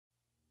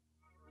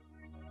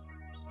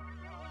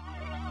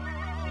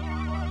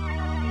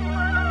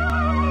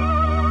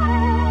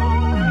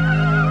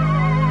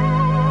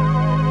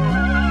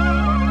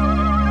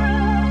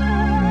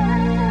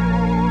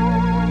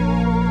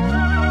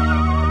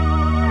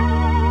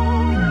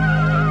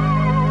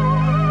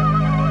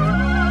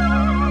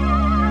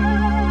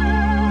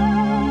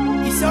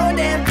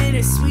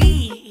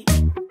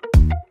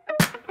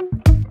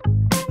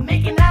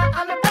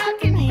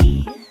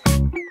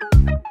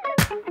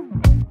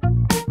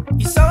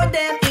You're so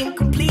damn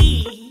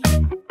incomplete,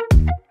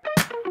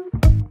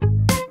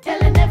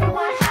 telling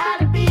everyone how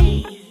to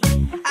be.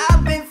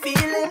 I've been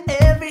feeling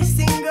every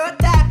single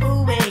type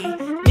of way.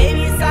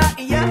 Maybe it's all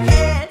in your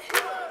head,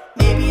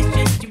 maybe it's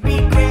just your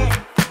regret,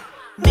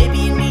 maybe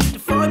you need to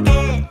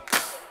forget.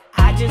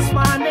 I just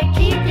wanna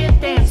keep you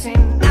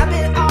dancing. I've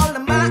been all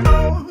on my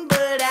own,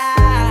 but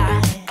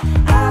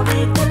I'll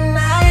wait the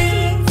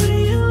night for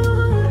you.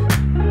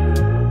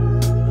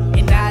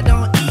 And I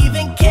don't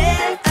even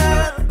care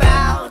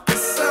about the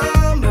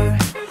summer.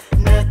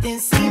 Nothing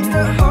seems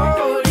to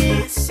hold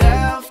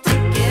itself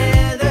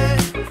together.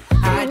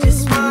 I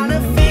just wanna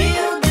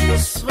feel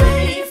this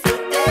way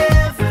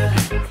forever.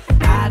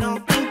 I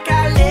don't think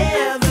I'll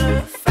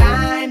ever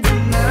find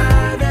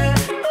another.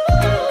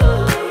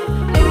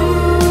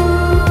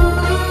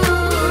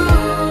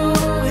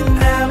 And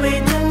I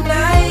wait the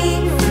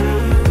night for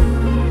you.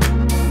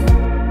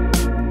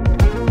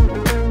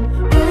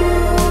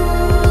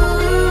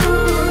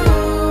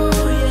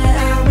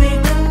 Yeah, I wait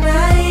the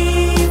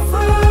night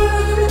for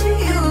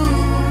you.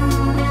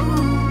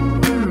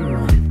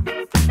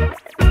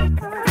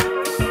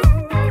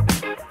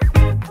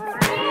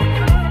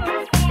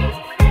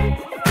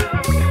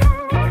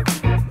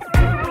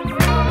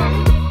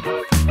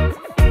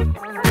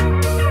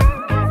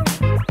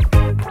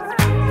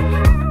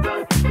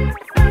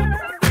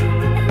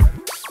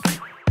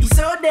 You're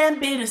so damn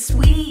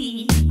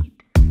bittersweet.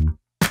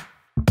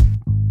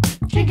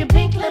 Drinking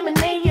pink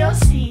lemonade, you'll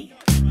see.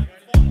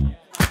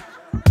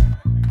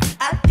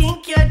 I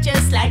think you're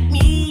just like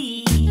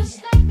me.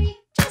 Just like me,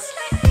 just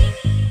like me.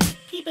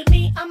 Keeping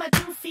me on my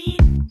 2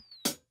 feet.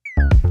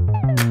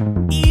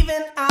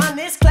 Even on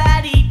this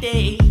cloudy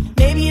day.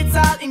 Maybe it's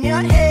all in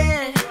your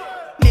head.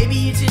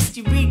 Maybe it's just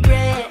your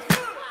regret.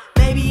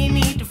 Maybe you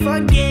need to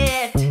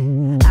forget.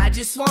 I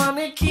just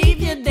wanna keep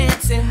you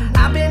dancing.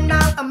 I've been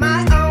out on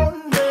my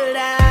own, but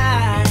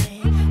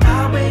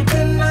I'll wait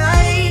the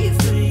night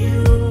for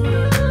you.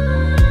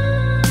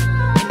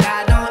 And I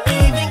don't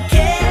even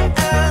care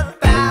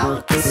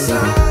about the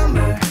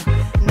summer.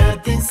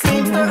 Nothing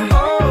seems to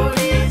hold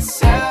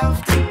itself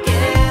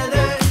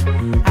together.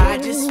 I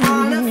just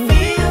wanna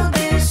feel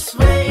this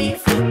way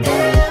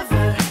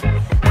forever.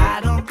 I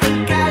don't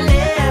think I'll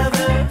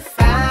ever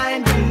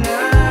find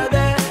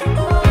another.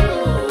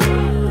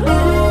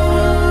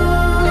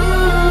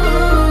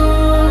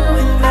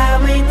 And I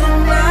wait the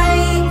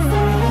night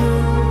for you.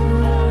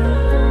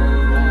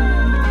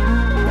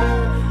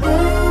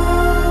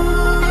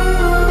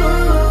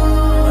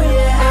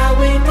 Yeah, I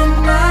wait the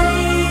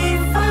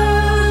night for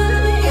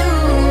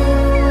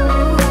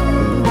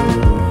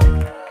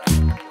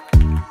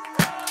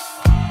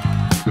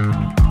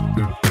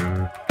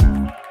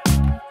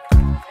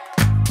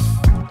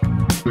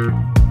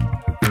you.